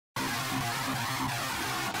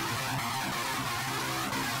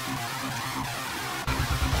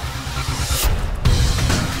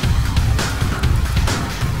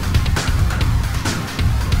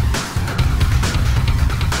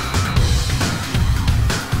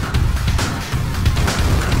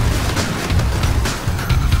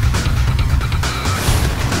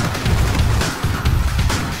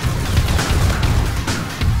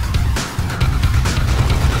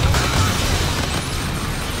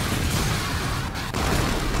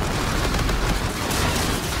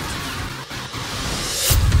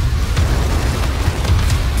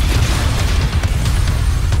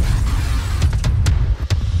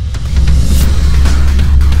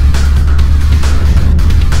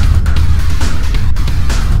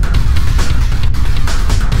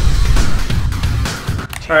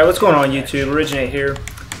Alright, what's going on YouTube? OrigiNate here,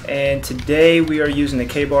 and today we are using the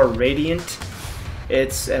Kbar-32.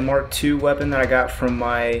 It's a Mark II weapon that I got from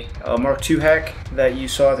my Mark II hack that you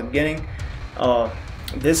saw at the beginning.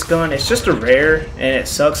 This gun, it's just a rare, and it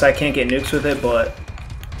sucks I can't get nukes with it, but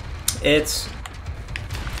it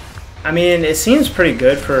seems pretty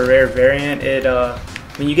good for a rare variant.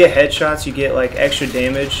 When you get headshots, you get like extra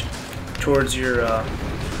damage towards your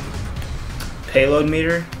payload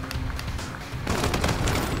meter.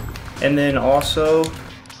 And then also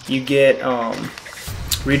you get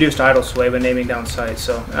reduced idle sway when aiming down sight,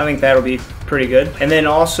 so I think that'll be pretty good. And then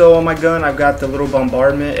also on my gun I've got the little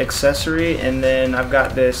bombardment accessory, and then I've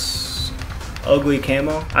got this ugly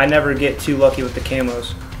camo. I never get too lucky with the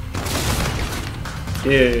camos.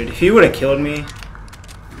 Dude, if he would have killed me,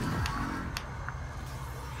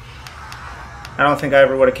 I don't think I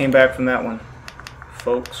ever would have came back from that one,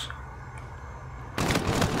 folks.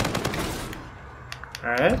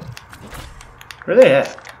 Alright. Where are they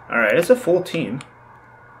at? Alright, it's a full team.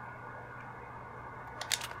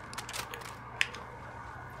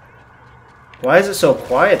 Why is it so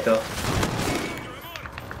quiet though?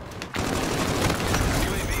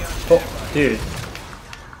 Oh, dude.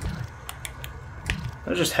 That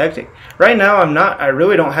was just hectic. Right now I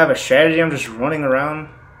really don't have a strategy. I'm just running around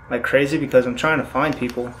like crazy because I'm trying to find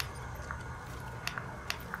people.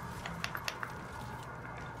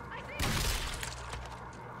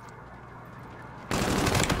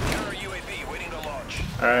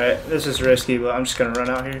 Alright, this is risky, but I'm just gonna run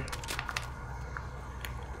out here.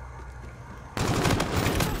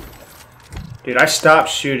 Dude, I stopped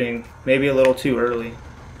shooting maybe a little too early.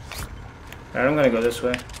 Alright, I'm gonna go this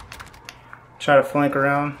way. Try to flank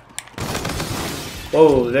around.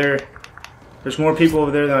 Whoa, there's more people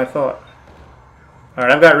over there than I thought.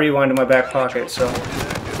 Alright, I've got rewind in my back pocket, so.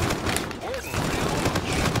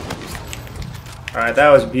 Alright,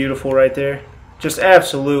 that was beautiful right there. Just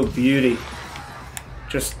absolute beauty.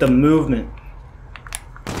 Just the movement.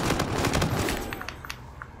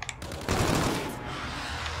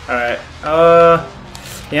 Alright,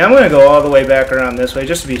 yeah, I'm gonna go all the way back around this way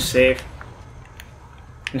just to be safe.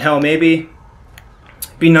 And hell, maybe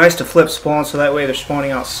it'd be nice to flip spawn so that way they're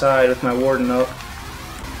spawning outside with my warden up.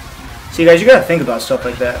 See guys, you gotta think about stuff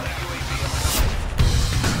like that.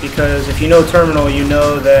 Because if you know terminal, you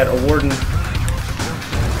know that a warden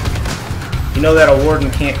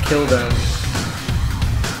can't kill them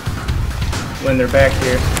when they're back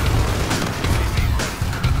here.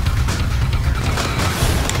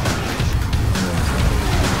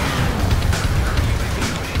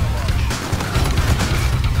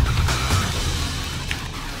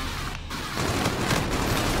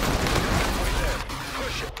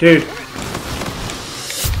 Dude.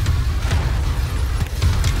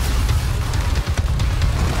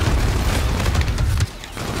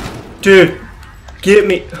 Dude, get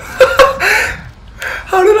me.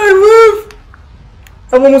 How did I live?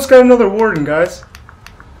 I've almost got another warden, guys.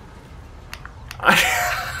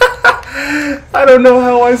 I don't know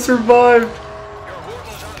how I survived.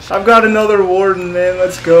 I've got another warden, man.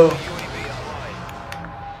 Let's go.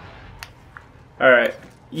 Alright,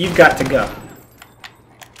 you've got to go.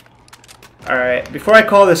 Alright, before I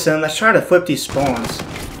call this in, let's try to flip these spawns.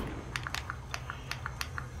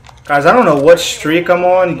 Guys, I don't know what streak I'm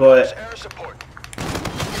on, but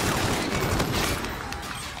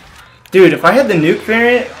dude, if I had the nuke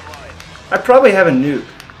variant, I'd probably have a nuke.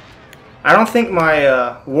 I don't think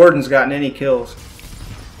my warden's gotten any kills.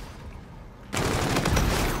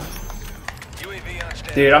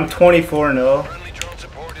 Dude, I'm 24-0.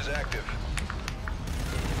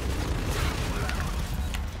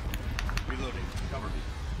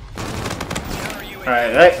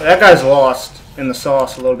 Alright, that guy's lost in the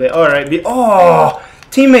sauce a little bit. Alright, oh!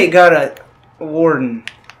 Teammate got a warden.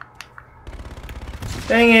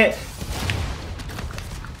 Dang it.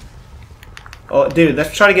 Oh, dude,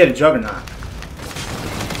 let's try to get a juggernaut.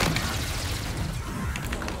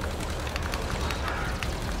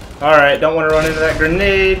 Alright, don't want to run into that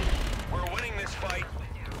grenade. We're winning this fight.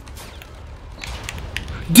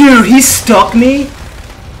 Dude, he stuck me?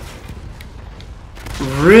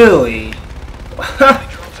 Really?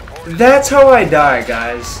 That's how I die,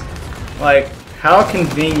 guys. Like, how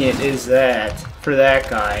convenient is that for that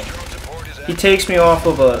guy? He takes me off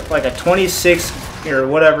of like a 26 or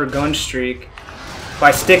whatever gun streak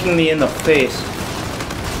by sticking me in the face.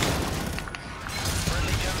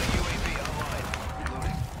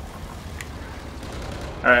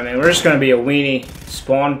 Alright, man, we're just gonna be a weenie.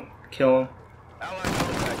 Spawn, kill him.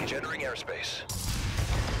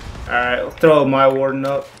 Alright, we'll throw my warden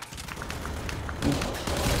up.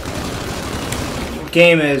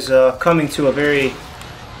 Game is coming to a very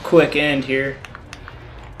quick end here.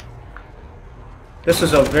 This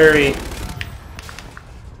is a very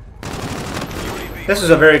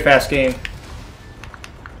fast game.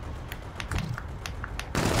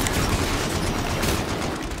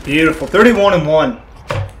 Beautiful. 31-1.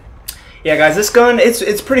 Yeah, guys, this gun,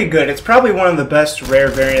 it's pretty good. It's probably one of the best rare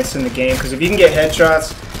variants in the game, because if you can get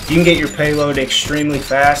headshots, you can get your payload extremely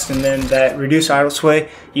fast, and then that reduced idle sway,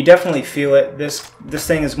 you definitely feel it. This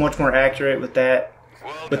thing is much more accurate with that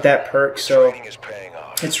perk, so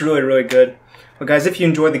it's really, really good. But guys, if you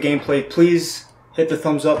enjoyed the gameplay, please hit the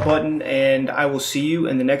thumbs up button, and I will see you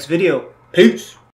in the next video. Peace!